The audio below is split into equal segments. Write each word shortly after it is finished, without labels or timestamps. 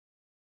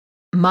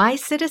My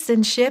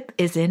citizenship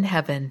is in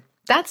heaven.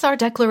 That's our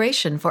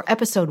declaration for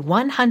episode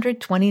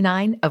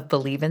 129 of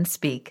Believe and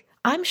Speak.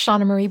 I'm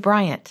Shauna Marie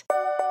Bryant.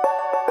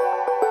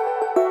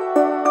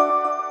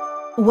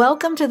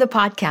 Welcome to the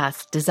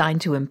podcast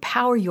designed to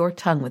empower your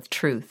tongue with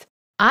truth.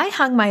 I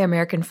hung my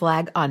American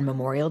flag on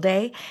Memorial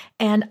Day,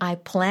 and I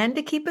plan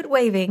to keep it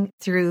waving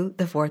through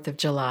the 4th of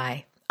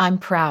July. I'm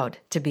proud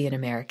to be an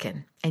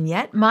American, and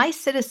yet my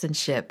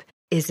citizenship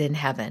is in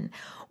heaven.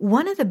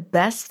 One of the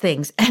best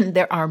things, and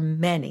there are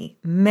many,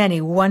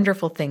 many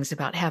wonderful things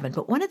about heaven,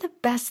 but one of the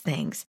best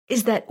things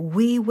is that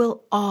we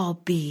will all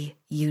be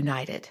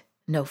united.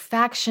 No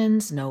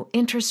factions, no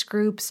interest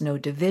groups, no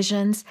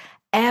divisions.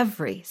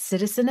 Every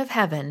citizen of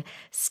heaven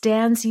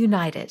stands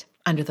united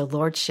under the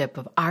lordship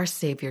of our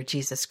Savior,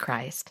 Jesus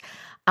Christ.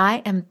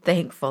 I am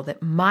thankful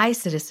that my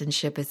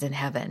citizenship is in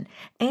heaven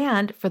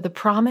and for the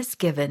promise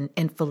given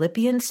in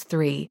Philippians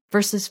 3,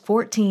 verses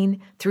 14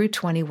 through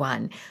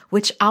 21,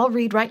 which I'll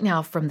read right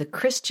now from the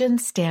Christian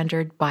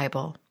Standard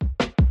Bible.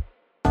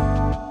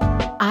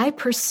 I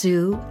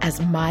pursue as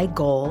my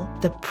goal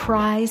the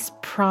prize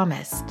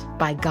promised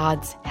by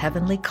God's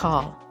heavenly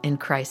call in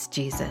Christ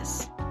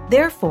Jesus.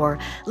 Therefore,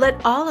 let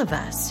all of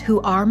us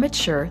who are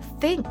mature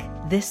think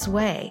this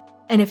way.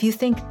 And if you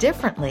think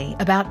differently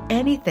about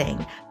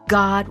anything,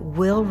 God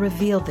will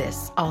reveal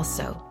this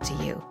also to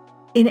you.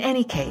 In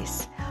any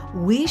case,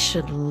 we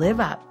should live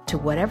up to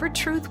whatever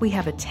truth we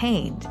have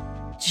attained.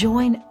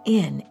 Join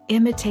in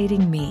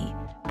imitating me,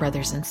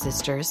 brothers and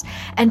sisters,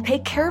 and pay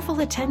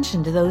careful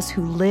attention to those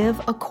who live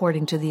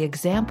according to the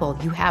example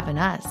you have in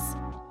us.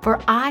 For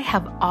I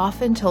have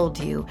often told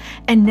you,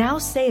 and now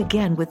say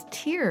again with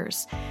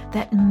tears,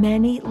 that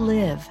many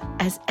live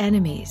as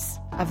enemies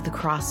of the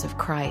cross of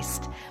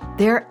Christ.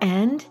 Their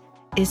end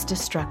is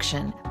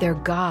destruction. Their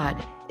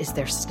God is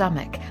their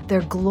stomach.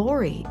 Their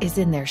glory is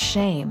in their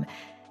shame,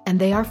 and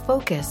they are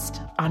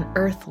focused on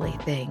earthly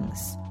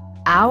things.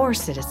 Our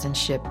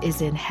citizenship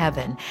is in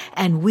heaven,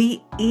 and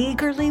we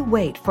eagerly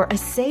wait for a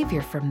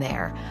Savior from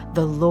there,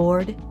 the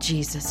Lord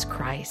Jesus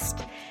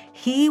Christ.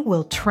 He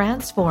will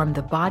transform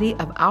the body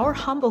of our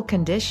humble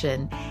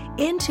condition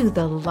into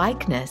the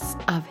likeness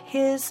of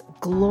His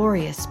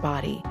glorious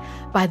body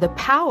by the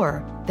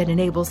power that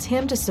enables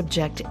Him to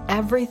subject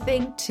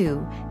everything to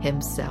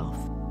Himself.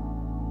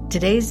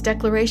 Today's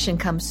declaration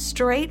comes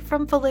straight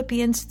from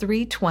Philippians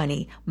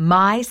 3:20.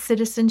 My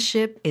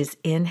citizenship is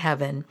in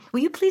heaven.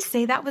 Will you please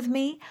say that with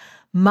me?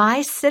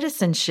 My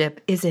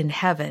citizenship is in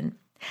heaven.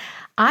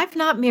 I've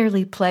not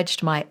merely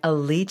pledged my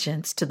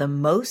allegiance to the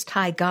Most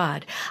High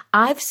God,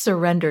 I've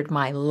surrendered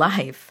my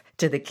life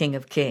to the King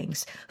of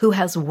Kings, who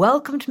has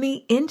welcomed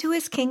me into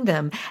His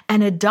kingdom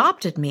and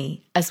adopted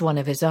me as one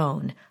of His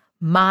own.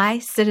 My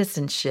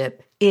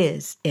citizenship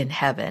is in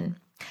heaven.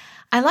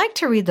 I like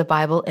to read the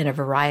Bible in a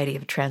variety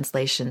of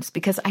translations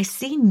because I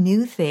see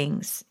new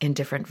things in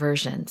different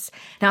versions.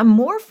 Now, I'm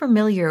more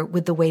familiar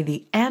with the way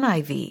the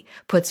NIV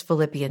puts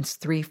Philippians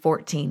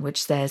 3:14,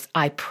 which says,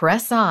 I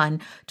press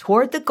on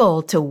toward the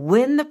goal to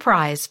win the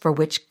prize for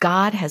which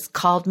God has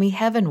called me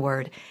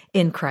heavenward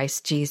in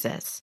Christ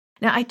Jesus.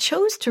 Now, I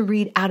chose to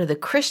read out of the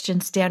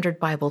Christian Standard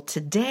Bible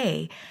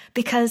today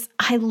because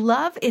I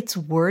love its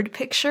word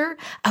picture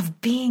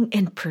of being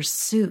in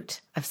pursuit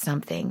of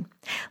something.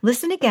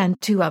 Listen again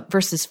to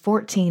verses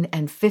 14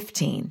 and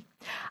 15.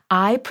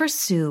 I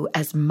pursue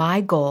as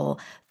my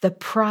goal the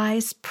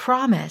prize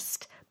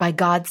promised by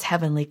God's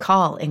heavenly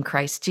call in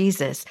Christ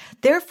Jesus.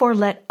 Therefore,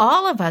 let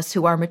all of us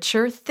who are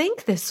mature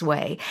think this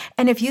way.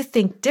 And if you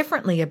think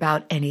differently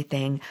about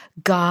anything,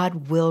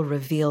 God will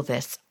reveal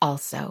this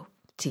also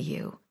to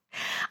you.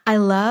 I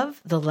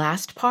love the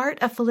last part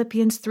of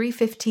Philippians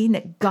 3:15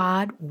 that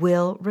God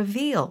will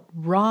reveal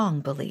wrong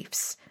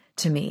beliefs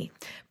to me.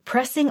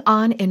 Pressing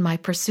on in my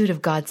pursuit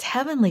of God's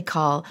heavenly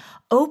call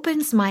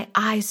opens my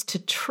eyes to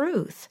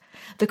truth.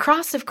 The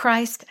cross of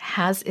Christ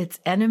has its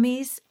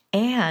enemies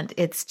and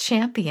its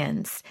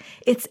champions.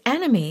 Its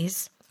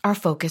enemies are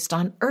focused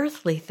on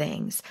earthly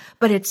things,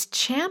 but its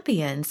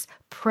champions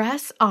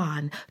press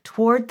on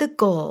toward the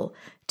goal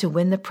to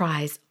win the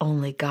prize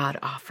only God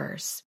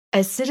offers.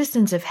 As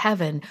citizens of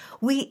heaven,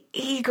 we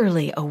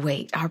eagerly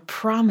await our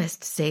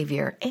promised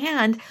Savior,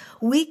 and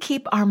we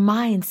keep our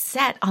minds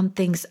set on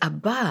things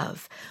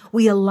above.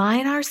 We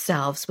align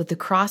ourselves with the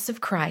cross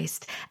of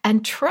Christ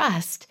and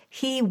trust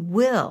He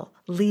will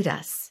lead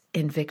us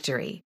in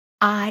victory.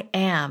 I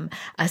am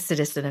a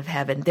citizen of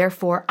heaven.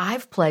 Therefore,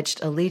 I've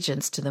pledged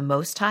allegiance to the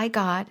Most High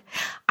God.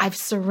 I've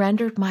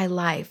surrendered my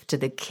life to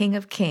the King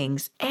of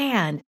Kings,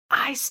 and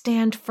I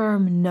stand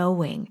firm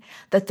knowing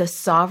that the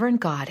sovereign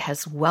God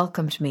has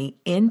welcomed me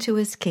into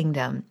His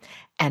kingdom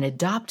and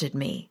adopted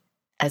me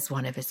as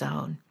one of His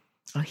own.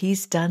 Oh,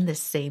 He's done the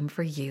same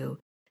for you.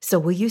 So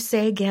will you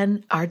say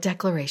again our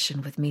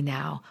declaration with me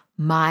now?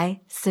 My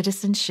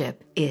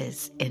citizenship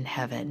is in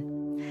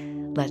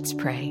heaven. Let's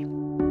pray.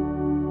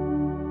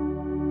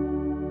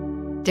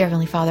 Dear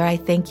Heavenly Father, I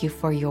thank you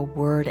for your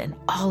word and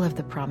all of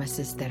the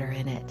promises that are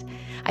in it.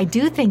 I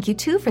do thank you,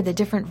 too, for the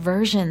different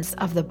versions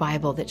of the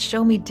Bible that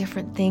show me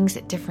different things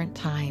at different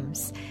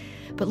times.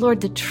 But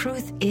Lord, the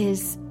truth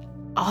is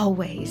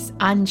always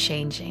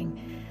unchanging.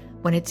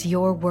 When it's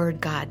your word,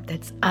 God,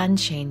 that's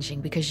unchanging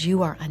because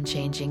you are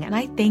unchanging. And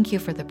I thank you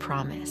for the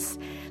promise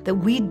that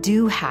we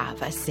do have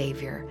a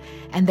Savior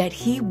and that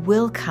he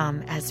will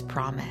come as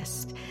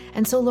promised.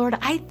 And so, Lord,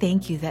 I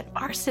thank you that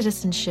our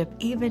citizenship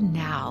even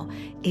now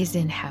is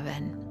in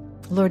heaven.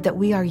 Lord, that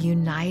we are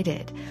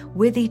united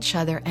with each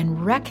other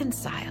and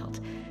reconciled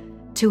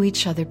to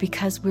each other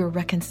because we're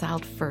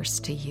reconciled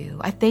first to you.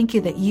 I thank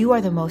you that you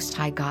are the Most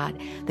High God,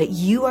 that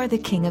you are the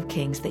King of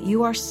Kings, that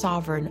you are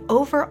sovereign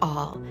over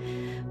all.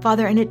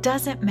 Father, and it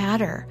doesn't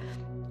matter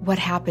what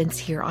happens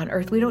here on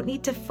earth. We don't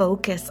need to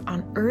focus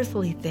on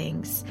earthly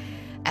things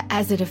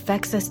as it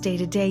affects us day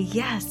to day,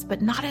 yes,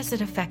 but not as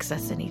it affects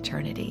us in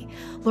eternity.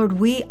 Lord,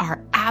 we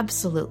are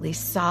absolutely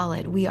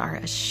solid. We are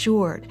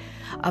assured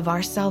of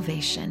our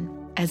salvation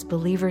as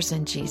believers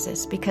in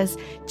Jesus because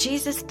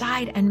Jesus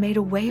died and made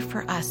a way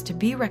for us to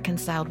be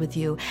reconciled with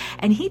you.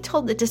 And he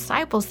told the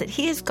disciples that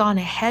he has gone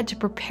ahead to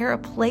prepare a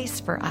place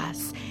for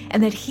us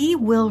and that he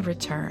will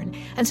return.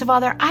 And so,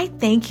 Father, I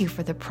thank you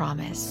for the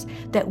promise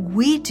that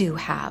we do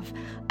have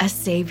a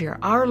Savior,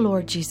 our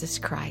Lord Jesus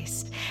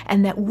Christ,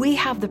 and that we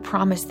have the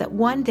promise that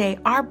one day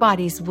our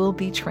bodies will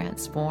be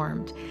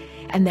transformed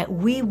and that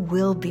we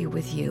will be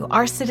with you.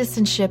 Our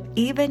citizenship,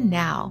 even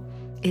now,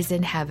 is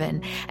in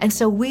heaven. And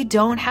so we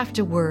don't have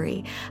to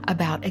worry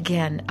about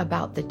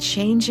the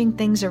changing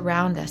things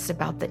around us,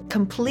 about the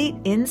complete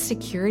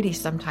insecurity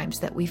sometimes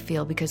that we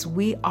feel because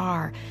we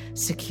are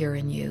secure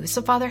in you.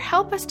 So Father,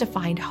 help us to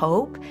find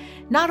hope,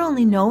 not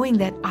only knowing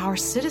that our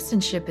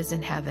citizenship is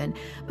in heaven,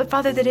 but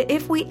Father, that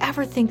if we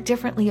ever think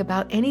differently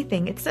about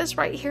anything, it says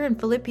right here in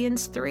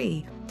Philippians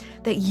 3,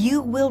 that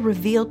you will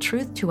reveal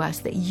truth to us,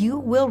 that you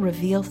will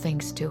reveal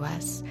things to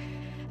us.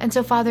 And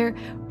so, Father,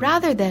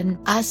 rather than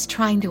us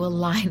trying to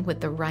align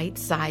with the right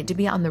side, to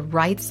be on the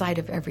right side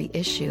of every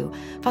issue,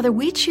 Father,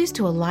 we choose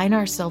to align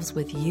ourselves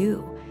with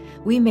you.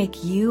 We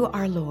make you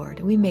our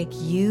Lord. We make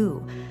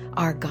you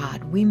our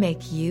God. We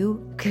make you,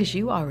 because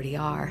you already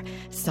are,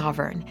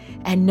 sovereign.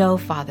 And know,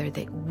 Father,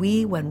 that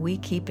when we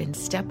keep in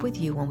step with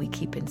you, when we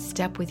keep in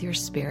step with your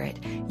Spirit,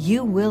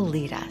 you will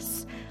lead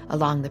us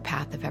along the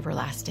path of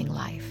everlasting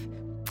life.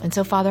 And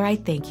so, Father, I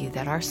thank you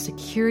that our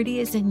security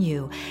is in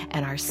you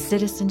and our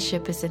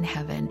citizenship is in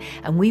heaven.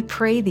 And we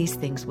pray these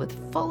things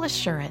with full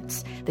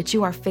assurance that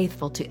you are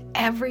faithful to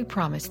every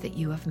promise that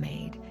you have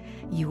made.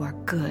 You are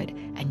good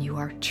and you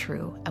are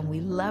true. And we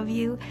love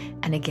you.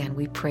 And again,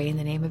 we pray in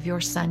the name of your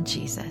Son,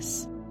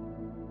 Jesus.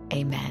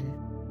 Amen.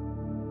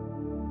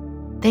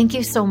 Thank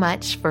you so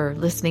much for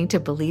listening to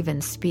Believe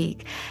and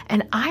Speak.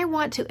 And I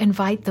want to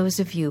invite those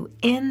of you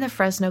in the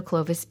Fresno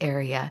Clovis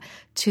area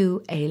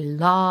to a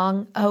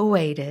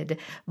long-awaited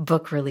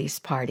book release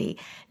party.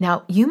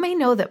 Now, you may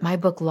know that my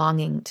book,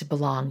 Longing to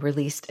Belong,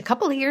 released a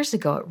couple of years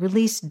ago. It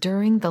released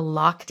during the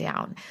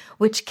lockdown,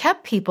 which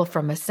kept people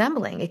from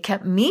assembling. It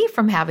kept me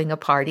from having a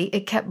party.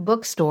 It kept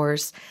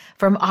bookstores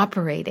from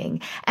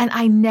operating. And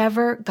I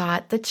never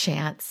got the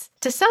chance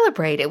to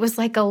celebrate. It was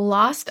like a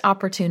lost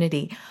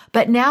opportunity.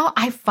 But now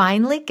I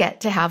finally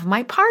get to have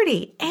my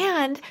party,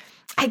 and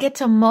I get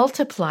to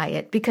multiply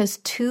it because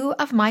 2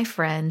 of my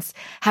friends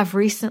have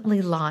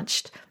recently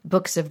launched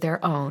books of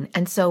their own.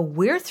 And so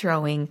we're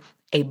throwing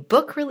a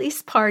book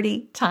release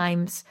party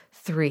times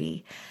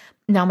 3.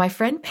 Now, my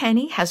friend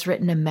Penny has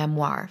written a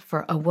memoir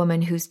for a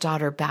woman whose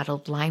daughter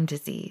battled Lyme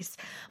disease.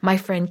 My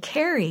friend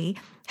Carrie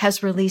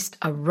has released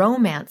a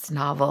romance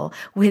novel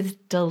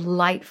with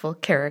delightful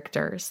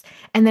characters.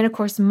 And then, of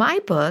course, my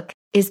book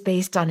is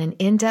based on an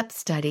in-depth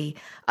study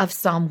of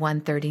Psalm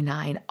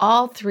 139,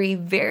 all 3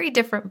 very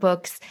different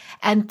books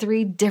and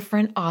 3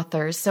 different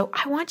authors. So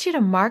I want you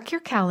to mark your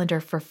calendar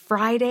for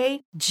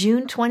Friday,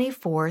 June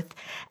 24th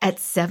at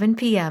 7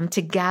 p.m.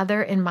 to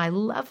gather in my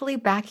lovely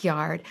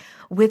backyard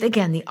with,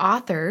 again, the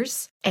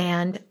authors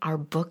and our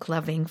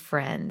book-loving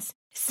friends.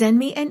 Send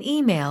me an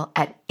email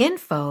at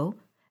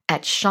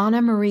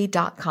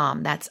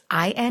info@shawnamarie.com. That's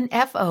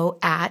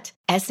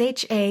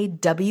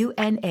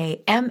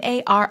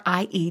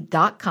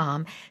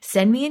info@SHAWNAMARIE.com.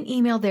 Send me an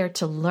email there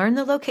to learn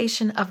the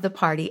location of the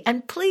party.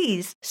 And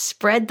please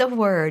spread the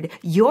word.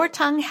 Your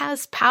tongue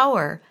has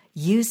power.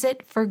 Use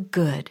it for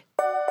good.